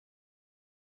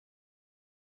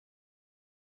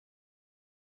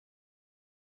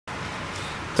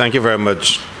Thank you very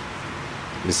much,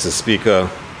 Mr. Speaker.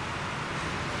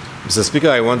 Mr. Speaker,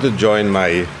 I want to join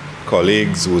my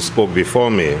colleagues who spoke before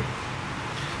me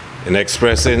in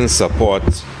expressing support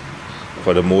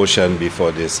for the motion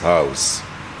before this House.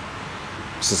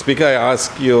 Mr. Speaker, I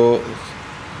ask your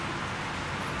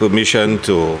permission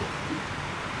to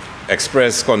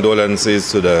express condolences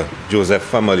to the Joseph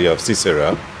family of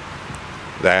Sisera.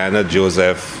 Diana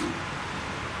Joseph,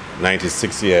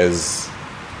 96 years,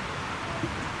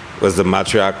 was the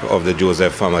matriarch of the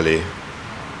Joseph family,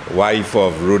 wife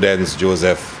of Rudens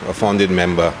Joseph, a founding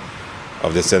member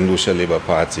of the St. Lucia Labour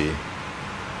Party.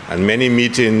 And many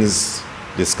meetings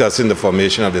discussing the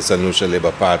formation of the St. Lucia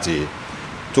Labour Party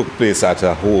took place at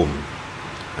her home.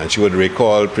 And she would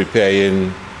recall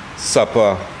preparing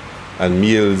supper and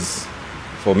meals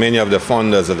for many of the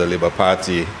founders of the Labour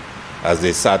Party as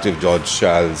they sat with George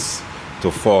Charles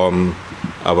to form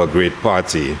our great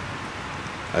party.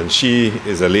 And she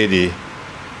is a lady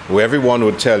who everyone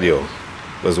would tell you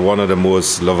was one of the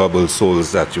most lovable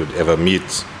souls that you'd ever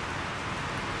meet.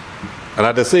 And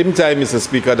at the same time, Mr.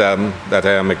 Speaker, that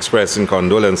I am expressing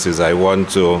condolences, I want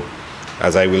to,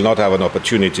 as I will not have an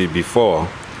opportunity before,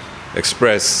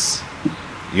 express,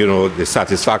 the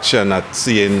satisfaction at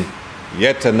seeing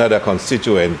yet another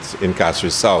constituent in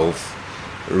Castries South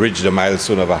reach the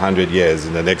milestone of 100 years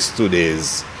in the next 2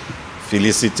 days.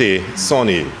 Felicite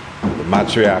Sonny, the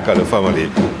matriarch of the family.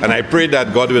 And I pray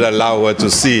that God will allow her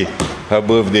to see her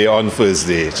birthday on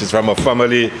Thursday. She's from a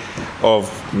family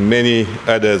of many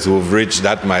others who've reached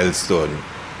that milestone.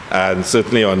 And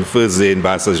certainly on Thursday in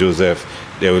Bassa Joseph,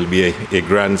 there will be a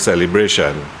grand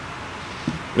celebration.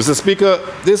 Mr. Speaker,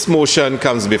 this motion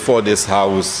comes before this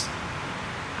House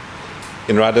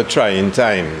in rather trying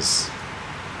times.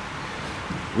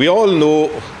 We all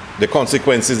know the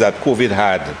consequences that COVID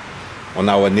had on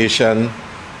our nation,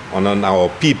 on our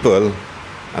people,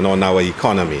 and on our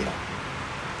economy.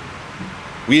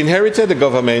 We inherited the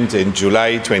government in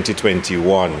July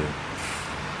 2021,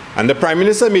 and the Prime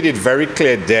Minister made it very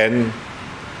clear then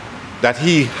that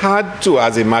he had to,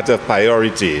 as a matter of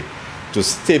priority, to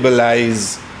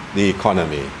stabilize the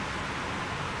economy.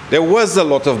 There was a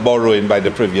lot of borrowing by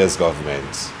the previous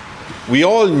government. We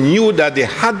all knew that they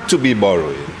had to be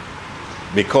borrowing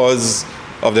because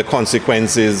of the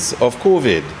consequences of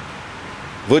COVID.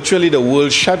 Virtually the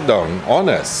world shut down on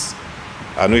us.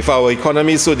 And with our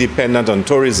economy so dependent on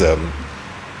tourism,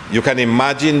 you can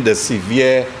imagine the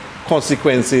severe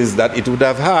consequences that it would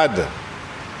have had.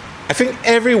 I think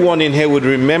everyone in here would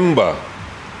remember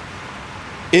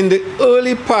in the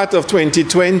early part of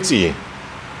 2020,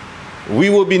 we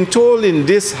were being told in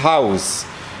this House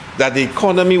that the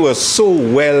economy was so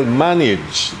well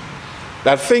managed,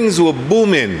 that things were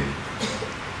booming,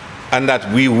 and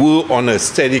that we were on a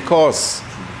steady course.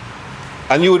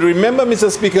 And you would remember, Mr.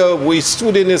 Speaker, we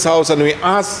stood in this House and we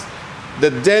asked the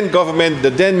then government, the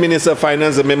then Minister of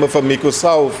Finance, a member from Miko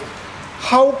South,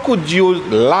 how could you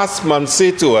last month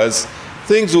say to us,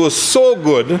 things were so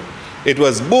good, it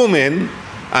was booming,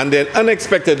 and then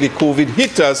unexpectedly COVID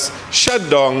hit us, shut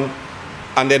down,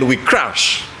 and then we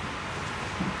crashed.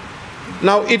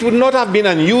 Now, it would not have been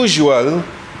unusual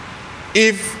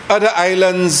if other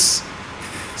islands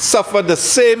suffered the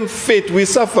same fate we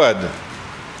suffered.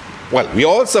 Well, we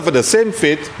all suffered the same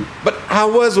fate, but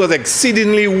ours was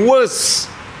exceedingly worse.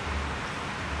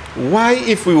 Why,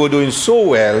 if we were doing so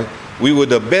well, we were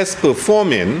the best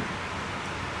performing,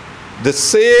 the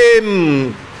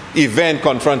same event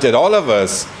confronted all of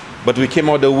us, but we came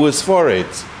out the worst for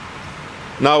it?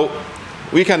 Now,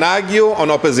 we can argue on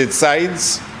opposite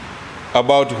sides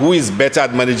about who is better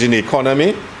at managing the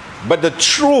economy, but the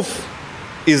truth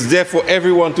is there for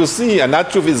everyone to see, and that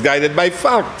truth is guided by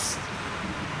facts.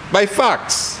 By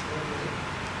facts.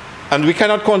 And we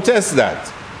cannot contest that.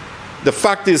 The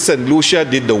fact is St. Lucia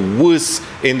did the worst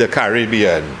in the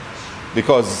Caribbean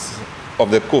because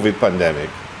of the COVID pandemic.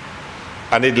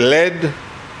 And it led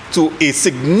to a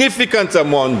significant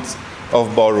amount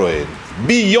of borrowing,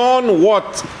 beyond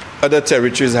what other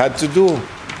territories had to do.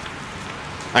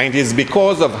 And it is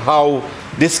because of how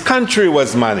this country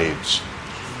was managed.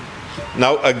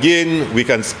 Now, again, we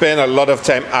can spend a lot of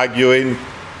time arguing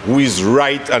who is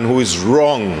right and who is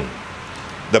wrong.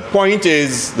 The point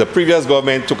is, the previous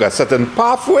government took a certain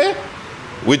pathway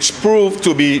which proved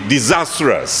to be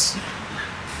disastrous.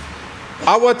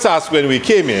 Our task when we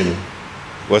came in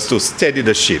was to steady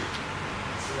the ship.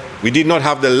 We did not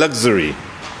have the luxury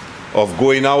of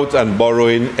going out and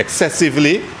borrowing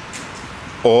excessively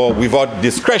or without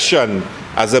discretion,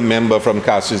 as a member from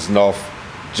Castries North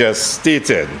just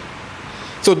stated.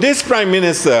 So this Prime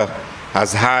Minister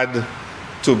has had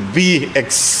to be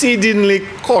exceedingly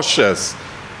cautious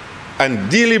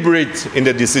and deliberate in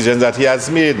the decisions that he has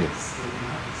made.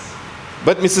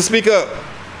 But, Mr. Speaker,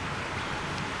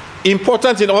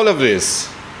 important in all of this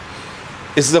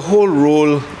is the whole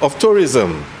role of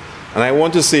tourism. And I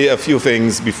want to say a few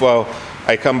things before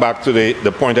I come back to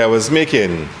the point I was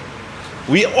making.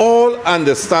 We all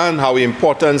understand how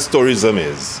important tourism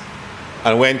is,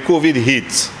 and when COVID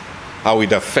hit, how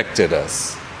it affected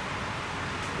us.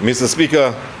 Mr.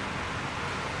 Speaker,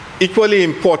 equally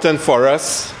important for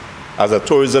us as a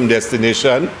tourism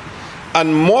destination,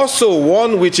 and more so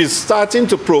one which is starting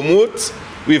to promote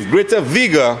with greater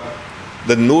vigor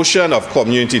the notion of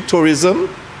community tourism,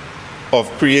 of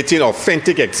creating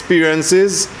authentic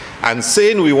experiences, and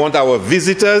saying we want our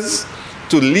visitors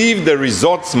to leave the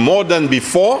resorts more than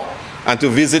before and to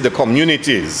visit the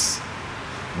communities.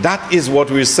 That is what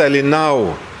we're selling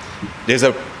now. There's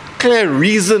a clear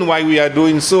reason why we are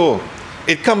doing so.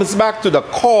 It comes back to the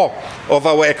core of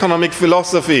our economic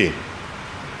philosophy,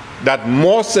 that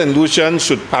more St. Lucians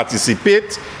should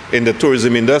participate in the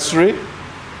tourism industry,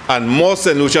 and more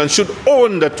St. Lucians should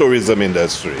own the tourism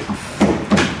industry.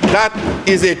 That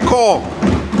is a core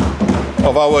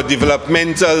of our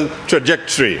developmental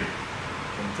trajectory.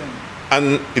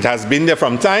 And it has been there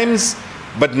from times,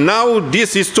 but now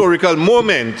this historical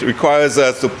moment requires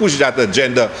us to push that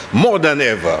agenda more than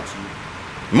ever.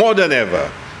 More than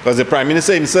ever. Because the Prime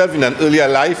Minister himself in an earlier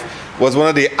life was one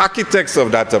of the architects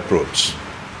of that approach.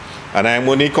 And I'm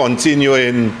only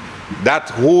continuing that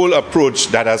whole approach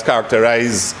that has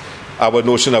characterized our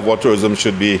notion of what tourism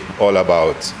should be all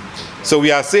about. So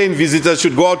we are saying visitors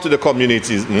should go out to the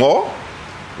communities more.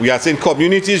 We are saying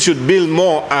communities should build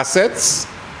more assets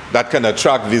that can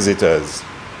attract visitors.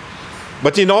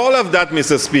 But in all of that,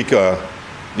 Mr. Speaker,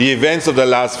 the events of the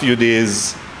last few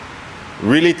days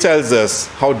really tells us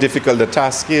how difficult the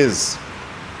task is.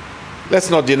 Let's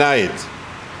not deny it.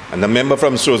 And the member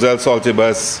from Strozel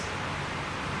Saltibus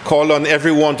called on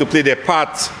everyone to play their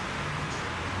part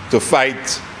to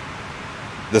fight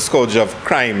the scourge of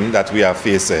crime that we are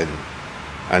facing.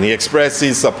 And he expressed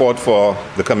his support for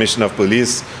the Commissioner of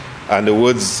Police and the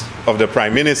words of the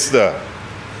Prime Minister.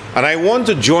 And I want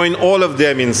to join all of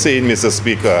them in saying, Mr.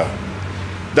 Speaker,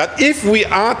 that if we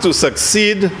are to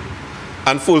succeed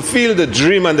and fulfill the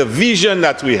dream and the vision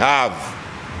that we have,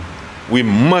 we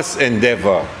must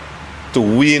endeavor to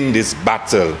win this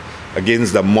battle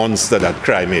against the monster that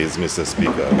crime is, Mr.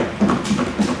 Speaker.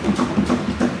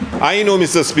 I know,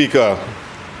 Mr. Speaker,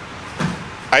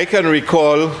 I can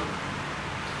recall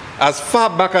as far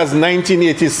back as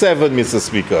 1987, Mr.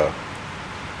 Speaker.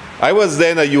 I was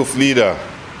then a youth leader.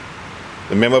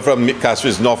 The member from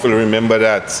Castries North will remember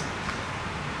that.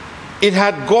 It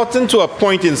had gotten to a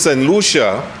point in St.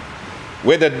 Lucia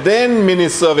where the then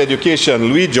Minister of Education,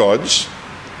 Louis George,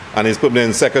 and his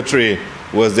permanent secretary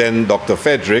was then Dr.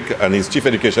 Frederick, and his Chief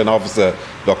Education Officer,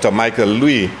 Dr. Michael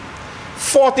Louis,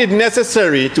 thought it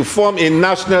necessary to form a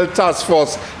national task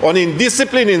force on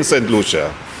indiscipline in St.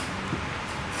 Lucia,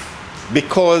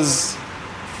 because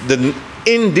the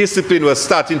indiscipline was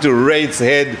starting to rear its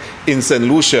head in St.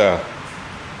 Lucia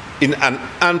in an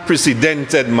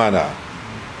unprecedented manner.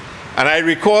 And I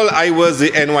recall I was the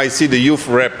NYC, the youth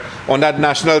rep, on that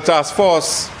national task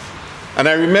force. And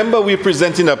I remember we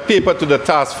presenting a paper to the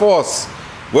task force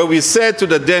where we said to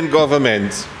the then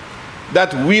government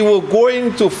that we were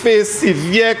going to face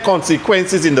severe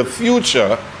consequences in the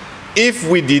future if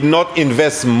we did not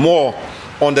invest more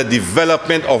on the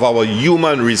development of our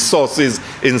human resources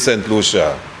in St.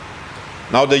 Lucia.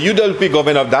 Now, the UWP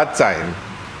government of that time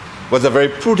was a very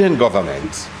prudent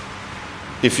government.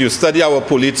 If you study our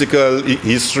political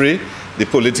history, the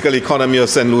political economy of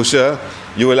St. Lucia,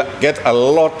 you will get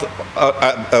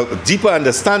a deeper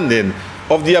understanding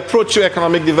of the approach to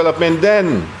economic development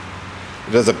then.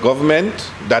 It was a government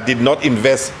that did not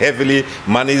invest heavily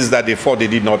monies that they thought they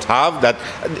did not have, that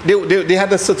they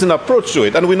had a certain approach to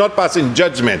it. And we're not passing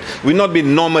judgment. We're not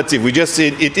being normative. We just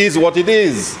saying it is, what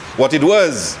it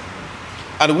was.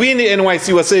 And we in the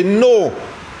NYC were saying, no,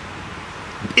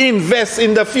 invest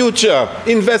in the future,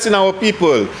 invest in our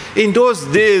people. In those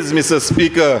days, Mr.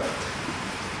 Speaker,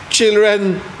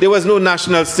 children, there was no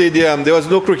national stadium, there was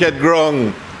no cricket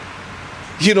ground.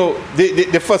 You know,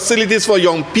 the facilities for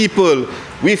young people,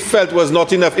 we felt was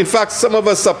not enough. In fact, some of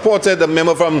us supported the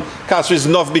member from Castries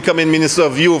North becoming Minister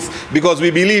of Youth because we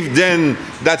believed then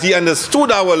that he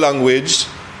understood our language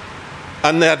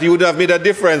and that he would have made a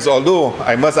difference. Although,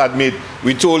 I must admit,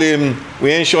 we told him we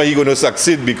ain't sure he's going to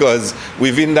succeed because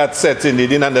within that setting, he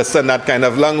didn't understand that kind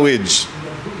of language.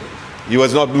 He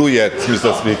was not blue yet,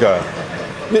 Mr. Speaker.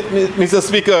 Mr.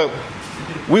 Speaker,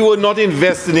 we were not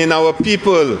investing in our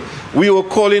people. We were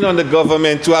calling on the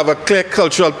government to have a clear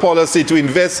cultural policy to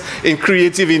invest in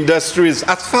creative industries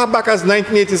as far back as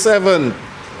 1987.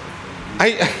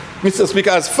 Mr.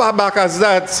 Speaker, as far back as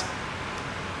that.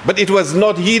 But it was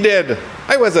not heeded.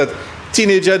 I was a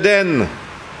teenager then.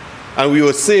 And we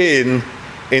were saying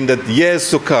in the years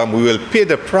to come, we will pay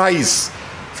the price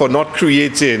for not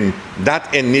creating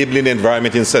that enabling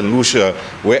environment in St. Lucia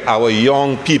where our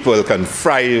young people can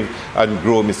thrive and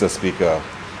grow, Mr. Speaker.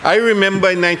 I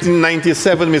remember in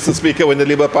 1997, Mr. Speaker, when the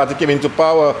Labour Party came into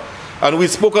power, and we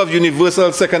spoke of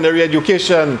universal secondary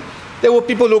education, there were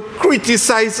people who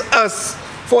criticized us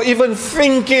for even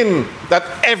thinking that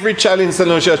every child in St.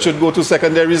 Lucia should go to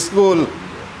secondary school.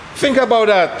 Think about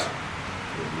that.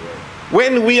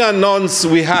 When we announced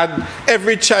we had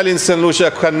every child in St.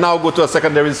 Lucia can now go to a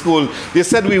secondary school, they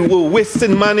said we were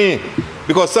wasting money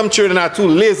because some children are too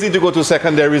lazy to go to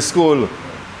secondary school,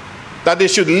 that they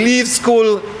should leave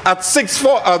school at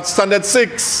standard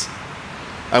 6.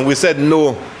 And we said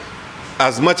no.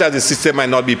 As much as the system might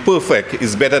not be perfect,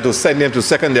 it's better to send them to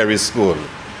secondary school.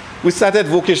 We started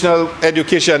vocational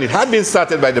education. It had been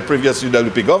started by the previous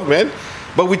UWP government,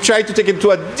 but we tried to take it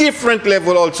to a different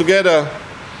level altogether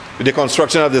with the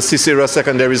construction of the Cicero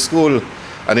Secondary School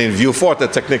and in Vieux-Fort, a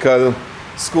technical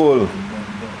school.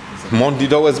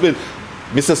 Mondida was built.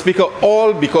 Mr. Speaker,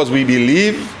 all because we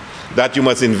believe that you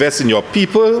must invest in your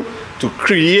people to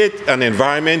create an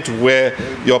environment where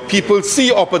your people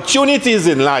see opportunities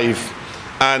in life,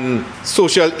 and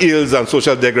social ills and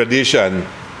social degradation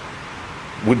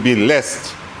would be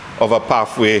less of a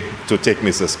pathway to take,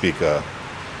 Mr. Speaker.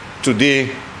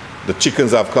 Today, the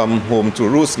chickens have come home to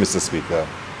roost, Mr. Speaker.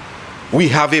 We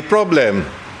have a problem.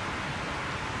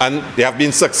 And there have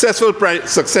been successive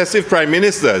prime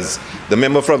ministers. The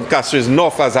member from Castries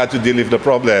North has had to deal with the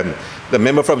problem. The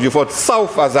member from Vieux-Fort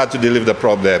South has had to deal with the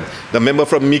problem. The member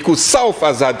from Micoud South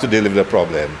has had to deal with the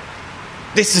problem.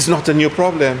 This is not a new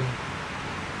problem.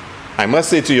 I must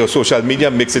say to you, social media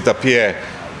makes it appear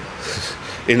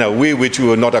in a way which we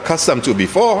were not accustomed to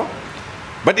before.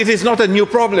 But it is not a new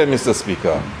problem, Mr.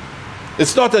 Speaker.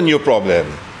 It's not a new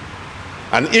problem.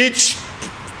 And each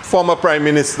former prime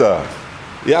minister,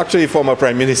 actually former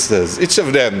prime ministers, each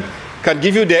of them can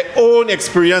give you their own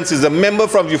experiences. The member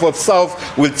from Vieux-Fort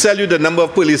South will tell you the number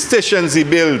of police stations he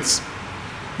built,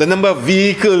 the number of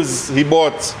vehicles he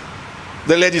bought,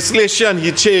 the legislation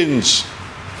he changed.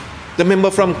 The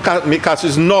member from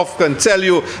Castries North can tell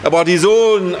you about his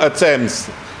own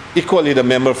attempts. Equally, the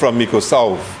member from Micoud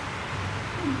South.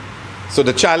 So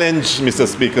the challenge, Mr.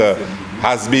 Speaker,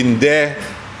 has been there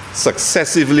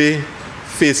successively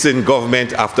facing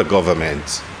government after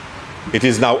government. It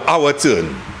is now our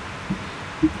turn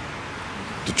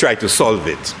to try to solve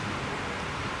it.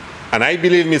 And I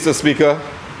believe, Mr. Speaker,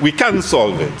 we can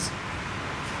solve it.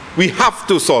 We have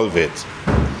to solve it.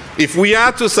 If we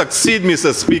are to succeed,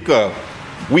 Mr. Speaker,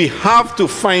 we have to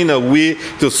find a way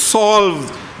to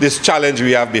solve this challenge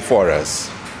we have before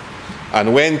us.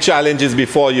 And when challenge is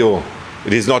before you,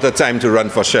 it is not a time to run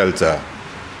for shelter.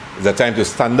 It's a time to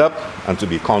stand up and to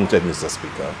be counted, Mr.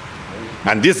 Speaker.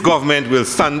 And this government will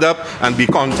stand up and be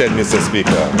counted, Mr.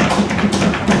 Speaker.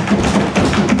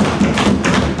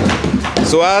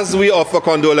 So as we offer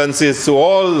condolences to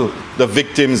all the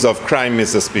victims of crime,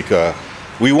 Mr. Speaker,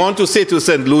 we want to say to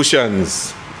St.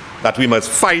 Lucians that we must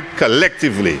fight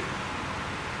collectively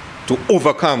to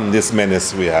overcome this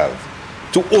menace we have,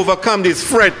 to overcome this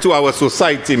threat to our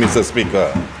society, Mr.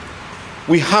 Speaker.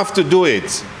 We have to do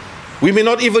it. We may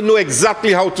not even know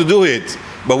exactly how to do it,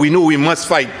 but we know we must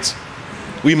fight.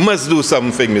 We must do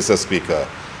something, Mr. Speaker.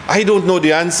 I don't know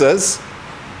the answers.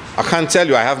 I can't tell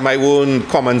you. I have my own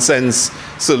common sense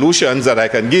solutions that I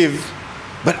can give,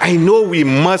 but I know we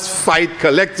must fight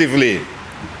collectively.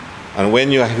 And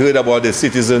when you heard about the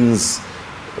citizens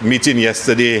meeting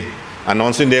yesterday,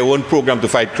 announcing their own program to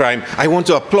fight crime, I want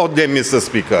to applaud them, Mr.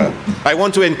 Speaker. I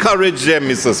want to encourage them,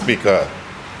 Mr. Speaker.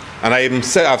 And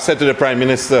I've said to the Prime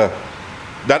Minister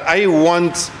that I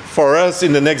want for us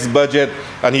in the next budget,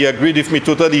 and he agreed with me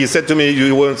totally. He said to me,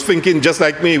 you were thinking just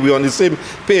like me, we're on the same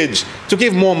page, to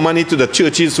give more money to the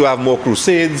churches who have more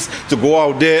crusades, to go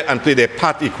out there and play their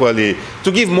part equally,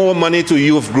 to give more money to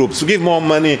youth groups, to give more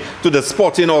money to the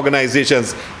sporting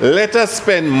organizations. Let us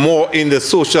spend more in the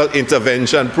social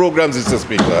intervention programs, Mr.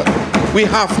 Speaker. We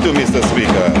have to, Mr.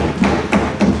 Speaker.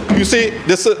 You see,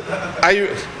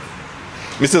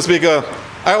 Mr. Speaker,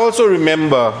 I also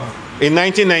remember in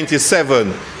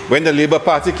 1997, when the Labour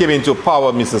Party came into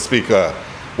power, Mr. Speaker,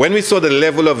 when we saw the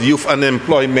level of youth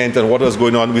unemployment and what was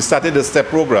going on, we started the STEP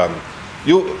program.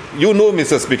 You know,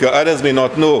 Mr. Speaker, others may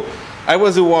not know. I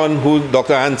was the one who,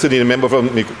 Dr. Anthony, a member from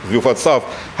Vieux-Fort South,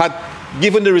 had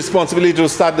given the responsibility to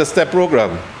start the STEP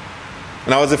program.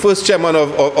 And I was the first chairman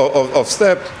of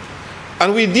STEP.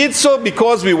 And we did so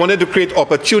because we wanted to create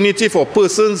opportunity for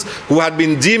persons who had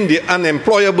been deemed the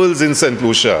unemployables in St.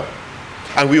 Lucia.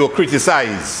 And we were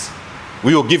criticized.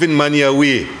 We were giving money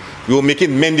away. We were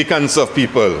making mendicants of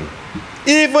people.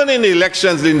 Even in the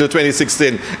elections in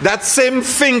 2016, that same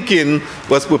thinking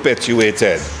was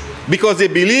perpetuated. Because they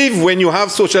believe when you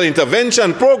have social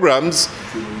intervention programs,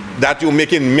 that you're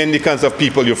making mendicants of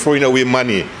people, you're throwing away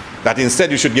money, that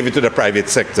instead you should give it to the private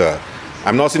sector.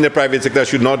 I'm not saying the private sector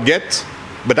should not get,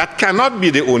 but that cannot be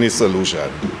the only solution,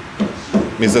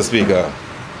 Mr. Speaker.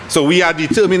 So we are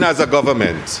determined as a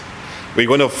government. We're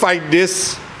going to fight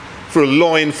this through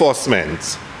law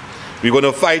enforcement. We're going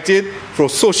to fight it through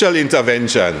social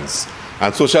interventions.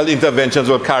 And social interventions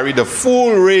will carry the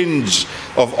full range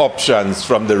of options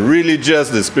from the religious,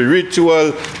 the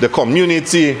spiritual, the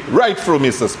community, right through,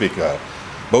 Mr. Speaker.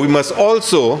 But we must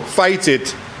also fight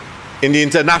it in the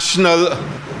international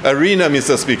arena,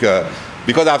 Mr. Speaker.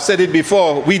 Because I've said it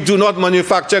before, we do not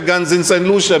manufacture guns in St.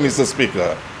 Lucia, Mr.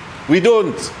 Speaker. We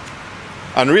don't.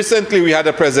 And recently we had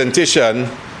a presentation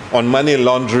on money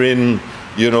laundering,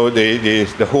 you know,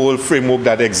 the whole framework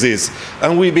that exists.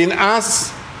 And we've been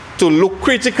asked to look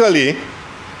critically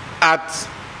at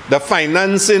the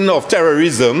financing of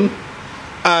terrorism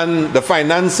and the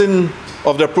financing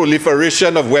of the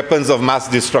proliferation of weapons of mass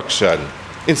destruction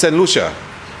in St. Lucia.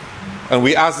 And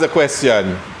we asked the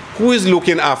question, who is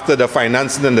looking after the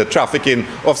financing and the trafficking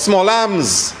of small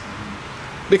arms?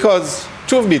 Because,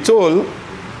 truth be told,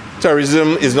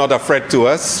 terrorism is not a threat to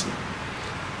us.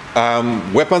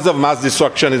 Weapons of mass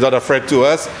destruction is not a threat to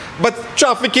us. But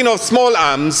trafficking of small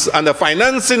arms and the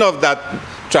financing of that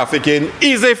trafficking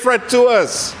is a threat to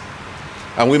us.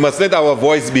 And we must let our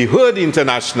voice be heard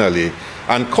internationally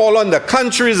and call on the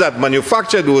countries that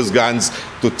manufacture those guns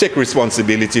to take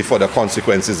responsibility for the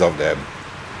consequences of them.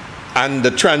 And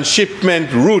the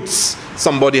transshipment routes,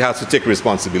 somebody has to take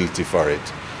responsibility for it.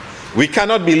 We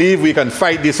cannot believe we can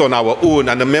fight this on our own.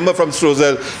 And the member from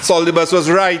Strozel, Soldibus, was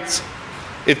right.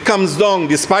 It comes down,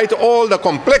 despite all the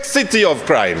complexity of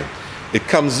crime, it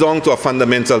comes down to a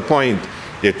fundamental point.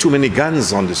 There are too many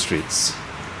guns on the streets.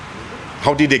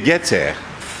 How did they get here?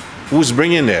 Who's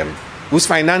bringing them? Who's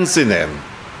financing them?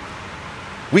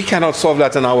 We cannot solve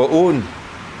that on our own.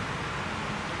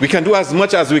 We can do as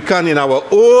much as we can in our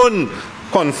own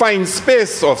confined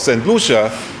space of St.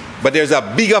 Lucia, but there's a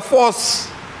bigger force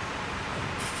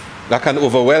that can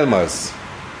overwhelm us.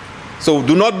 So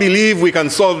do not believe we can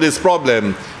solve this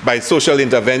problem by social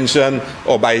intervention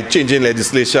or by changing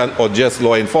legislation or just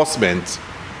law enforcement.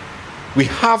 We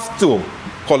have to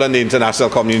call on the international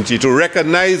community to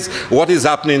recognize what is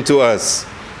happening to us.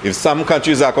 If some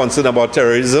countries are concerned about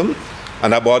terrorism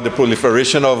and about the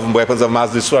proliferation of weapons of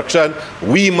mass destruction,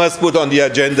 we must put on the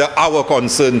agenda our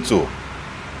concern too.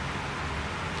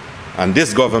 And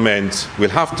this government will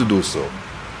have to do so.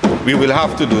 We will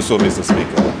have to do so, Mr.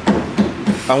 Speaker.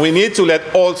 And we need to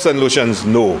let all St. Lucians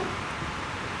know.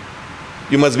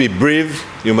 You must be brave,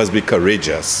 you must be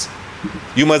courageous.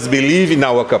 You must believe in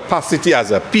our capacity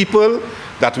as a people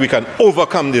that we can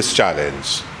overcome this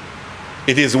challenge.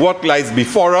 It is what lies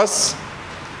before us,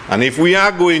 and if we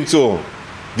are going to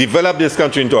develop this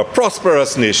country into a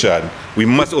prosperous nation, we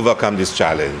must overcome this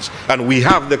challenge, and we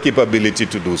have the capability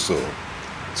to do so.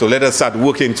 So let us start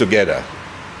working together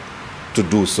to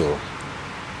do so.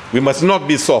 We must not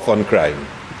be soft on crime.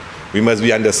 We must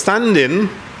be understanding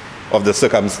of the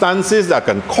circumstances that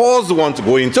can cause one to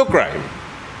go into crime.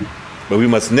 But we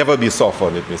must never be soft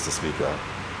on it, Mr. Speaker.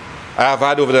 I have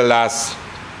had over the last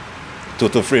 2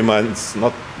 to 3 months,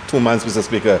 not 2 months, Mr.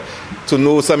 Speaker, to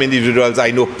know some individuals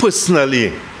I know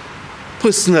personally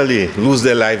lose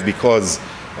their life because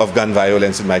of gun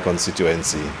violence in my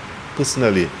constituency.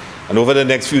 Personally. And over the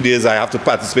next few days, I have to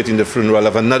participate in the funeral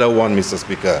of another one, Mr.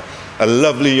 Speaker. A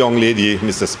lovely young lady,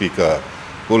 Mr. Speaker,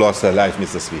 who lost her life,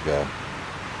 Mr. Speaker.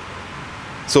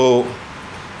 So,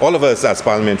 all of us as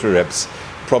parliamentary reps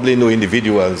probably know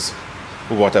individuals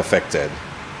who got affected.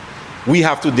 We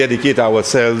have to dedicate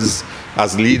ourselves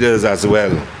as leaders as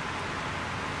well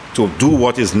to do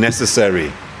what is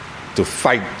necessary to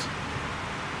fight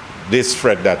this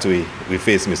threat that we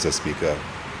face, Mr. Speaker.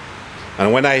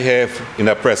 And when I hear in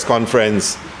a press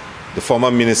conference the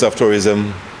former Minister of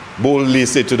Tourism boldly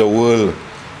say to the world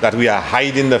that we are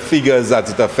hiding the figures as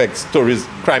it affects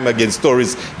crime against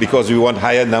tourists because we want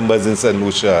higher numbers in St.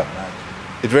 Lucia,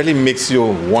 it really makes you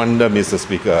wonder, Mr.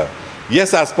 Speaker.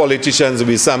 Yes, as politicians,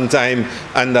 we sometimes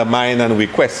undermine and we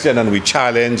question and we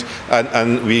challenge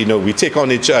and we take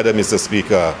on each other, Mr.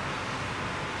 Speaker.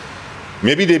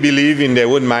 Maybe they believe in their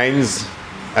own minds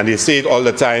And they say it all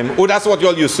the time, oh, that's what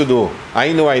y'all used to do.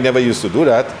 I know I never used to do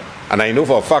that. And I know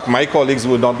for a fact my colleagues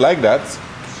would not like that.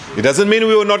 It doesn't mean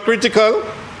we were not critical,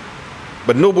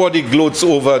 but nobody gloats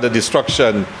over the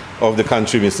destruction of the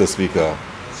country, Mr. Speaker.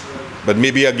 But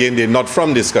maybe again, they're not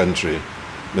from this country,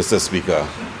 Mr. Speaker.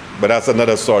 But that's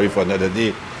another story for another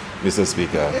day, Mr.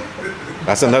 Speaker.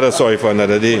 That's another story for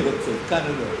another day.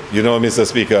 You know, Mr.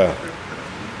 Speaker,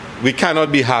 we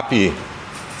cannot be happy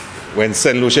when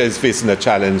St. Lucia is facing a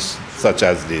challenge such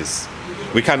as this.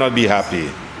 We cannot be happy.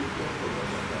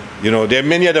 You know, there are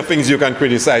many other things you can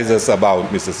criticize us about,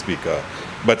 Mr. Speaker.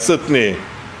 But certainly,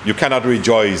 you cannot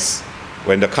rejoice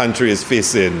when the country is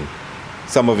facing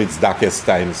some of its darkest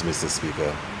times, Mr.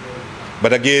 Speaker.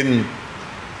 But again,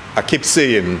 I keep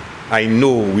saying, I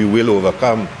know we will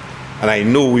overcome, and I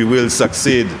know we will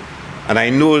succeed. And I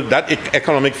know that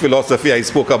economic philosophy I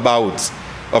spoke about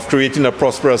of creating a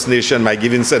prosperous nation by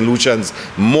giving St. Lucians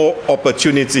more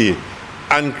opportunity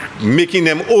and making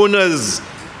them owners,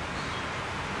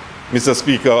 Mr.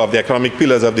 Speaker, of the economic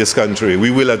pillars of this country.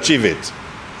 We will achieve it.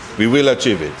 We will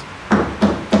achieve it.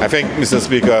 I think, Mr.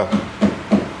 Speaker,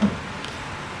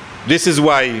 this is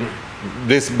why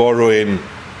this borrowing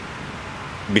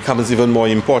becomes even more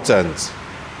important,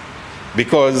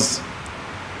 because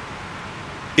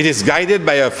it is guided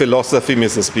by a philosophy,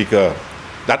 Mr. Speaker,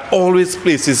 that always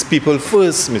places people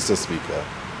first, Mr. Speaker.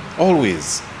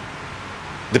 Always.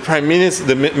 The Prime Minister,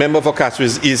 the member for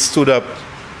Catchways East, stood up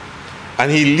and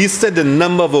he listed the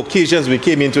number of occasions we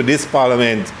came into this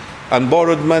parliament and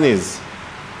borrowed monies.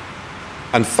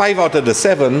 And 5 out of the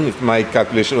 7, if my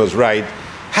calculation was right,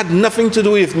 had nothing to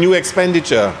do with new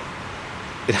expenditure.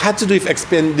 It had to do with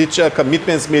expenditure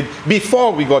commitments made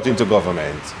before we got into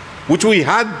government, which we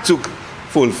had to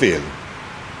fulfill.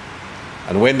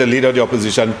 And when the leader of the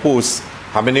opposition posts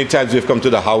how many times we've come to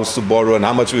the House to borrow and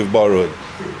how much we've borrowed,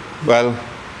 well,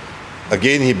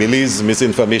 again, he believes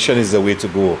misinformation is the way to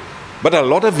go. But a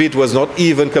lot of it was not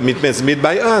even commitments made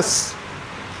by us.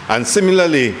 And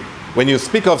similarly, when you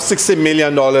speak of $60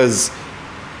 million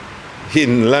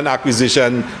in land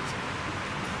acquisition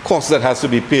cost that has to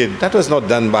be paid, that was not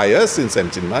done by us in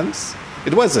 17 months.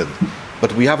 It wasn't.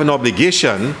 But we have an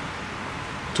obligation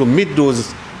to meet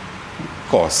those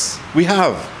costs. We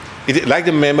have. Like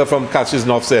the member from Catchways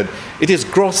North said, it is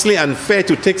grossly unfair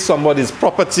to take somebody's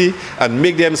property and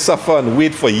make them suffer and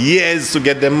wait for years to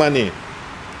get their money.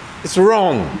 It's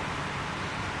wrong.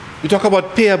 We talk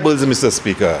about payables, Mr.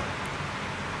 Speaker.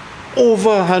 Over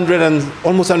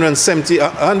almost 130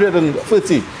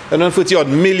 odd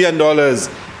million dollars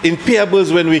in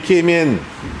payables when we came in.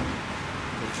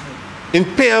 In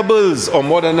payables, or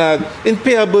more than that, in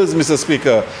payables, Mr.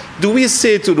 Speaker, do we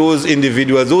say to those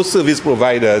individuals, those service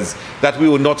providers, that we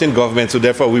were not in government, so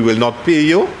therefore we will not pay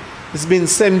you? It's been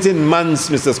 17 months,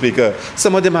 Mr. Speaker.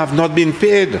 Some of them have not been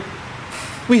paid.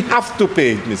 We have to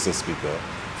pay, Mr. Speaker.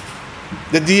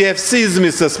 The DFCs,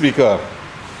 Mr. Speaker.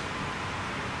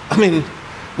 I mean,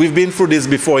 we've been through this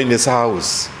before in this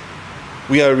House.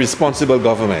 We are a responsible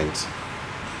government.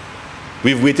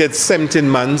 We've waited 17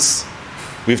 months.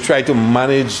 We've tried to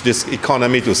manage this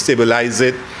economy to stabilize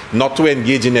it, not to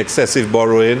engage in excessive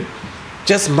borrowing.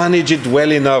 Just manage it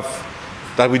well enough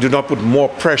that we do not put more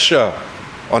pressure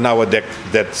on our debt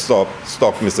stock,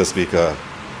 Mr. Speaker.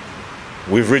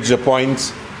 We've reached a point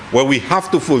where we have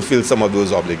to fulfill some of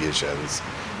those obligations.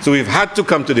 So we've had to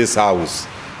come to this House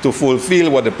to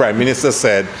fulfill what the Prime Minister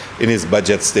said in his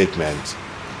budget statement.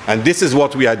 And this is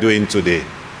what we are doing today.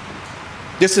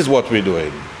 This is what we're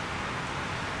doing.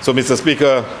 So, Mr.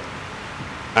 Speaker,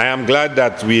 I am glad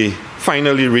that we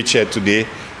finally reached here today.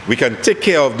 We can take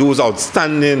care of those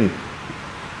outstanding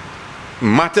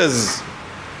matters,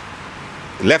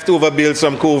 leftover bills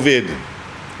from COVID,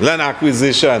 land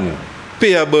acquisition,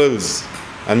 payables,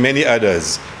 and many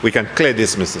others. We can clear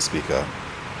this, Mr. Speaker.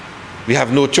 We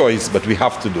have no choice, but we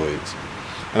have to do it.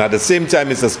 And at the same time,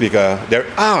 Mr. Speaker, there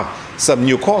are some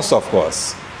new costs, of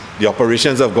course. The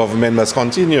operations of government must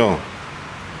continue.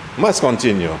 Must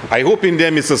continue. I hope in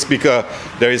there, Mr. Speaker,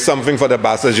 there is something for the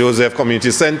Bassa Joseph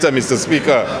Community Center, Mr.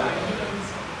 Speaker.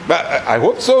 But I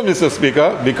hope so, Mr.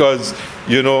 Speaker, because,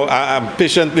 you know, I'm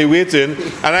patiently waiting.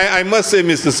 And I must say,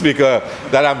 Mr. Speaker,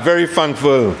 that I'm very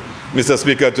thankful, Mr.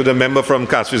 Speaker, to the member from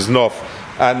Catchways North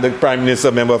and the Prime Minister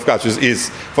member of Catchways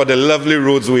East for the lovely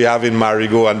roads we have in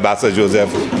Marigot and Bassa Joseph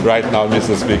right now,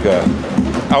 Mr. Speaker.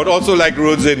 I would also like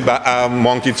roads in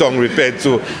Monkey Tongue repaired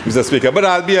too, Mr. Speaker, but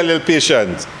I'll be a little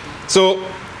patient. So,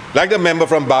 like the member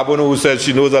from Babono who said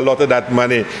she knows a lot of that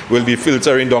money will be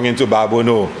filtering down into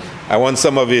Babono, I want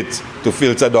some of it to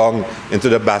filter down into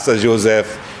the Bassa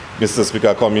Joseph, Mr.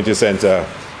 Speaker, Community Center.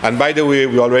 And by the way,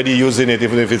 we're already using it,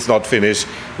 even if it's not finished.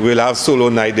 We'll have Solo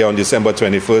Night there on December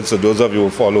 21st. So those of you who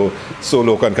follow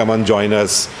Solo can come and join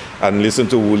us and listen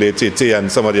to Wule Tete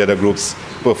and some of the other groups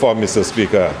perform, Mr.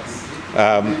 Speaker.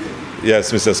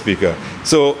 Yes, Mr. Speaker.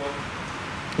 So,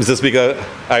 Mr. Speaker,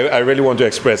 I really want to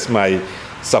express my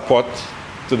support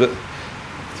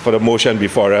for the motion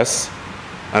before us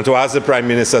and to ask the Prime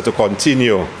Minister to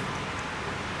continue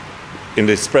in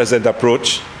this present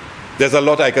approach. There's a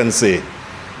lot I can say.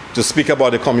 To speak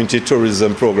about the community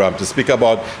tourism program, to speak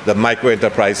about the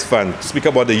micro-enterprise fund, to speak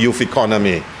about the youth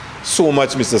economy. So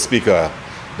much, Mr. Speaker,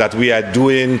 that we are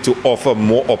doing to offer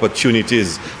more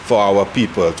opportunities for our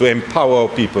people, to empower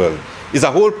people. It's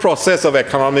a whole process of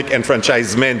economic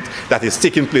enfranchisement that is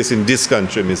taking place in this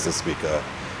country, Mr. Speaker,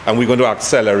 and we're going to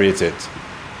accelerate it.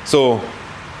 So,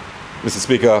 Mr.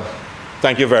 Speaker,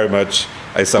 thank you very much.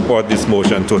 I support this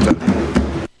motion totally.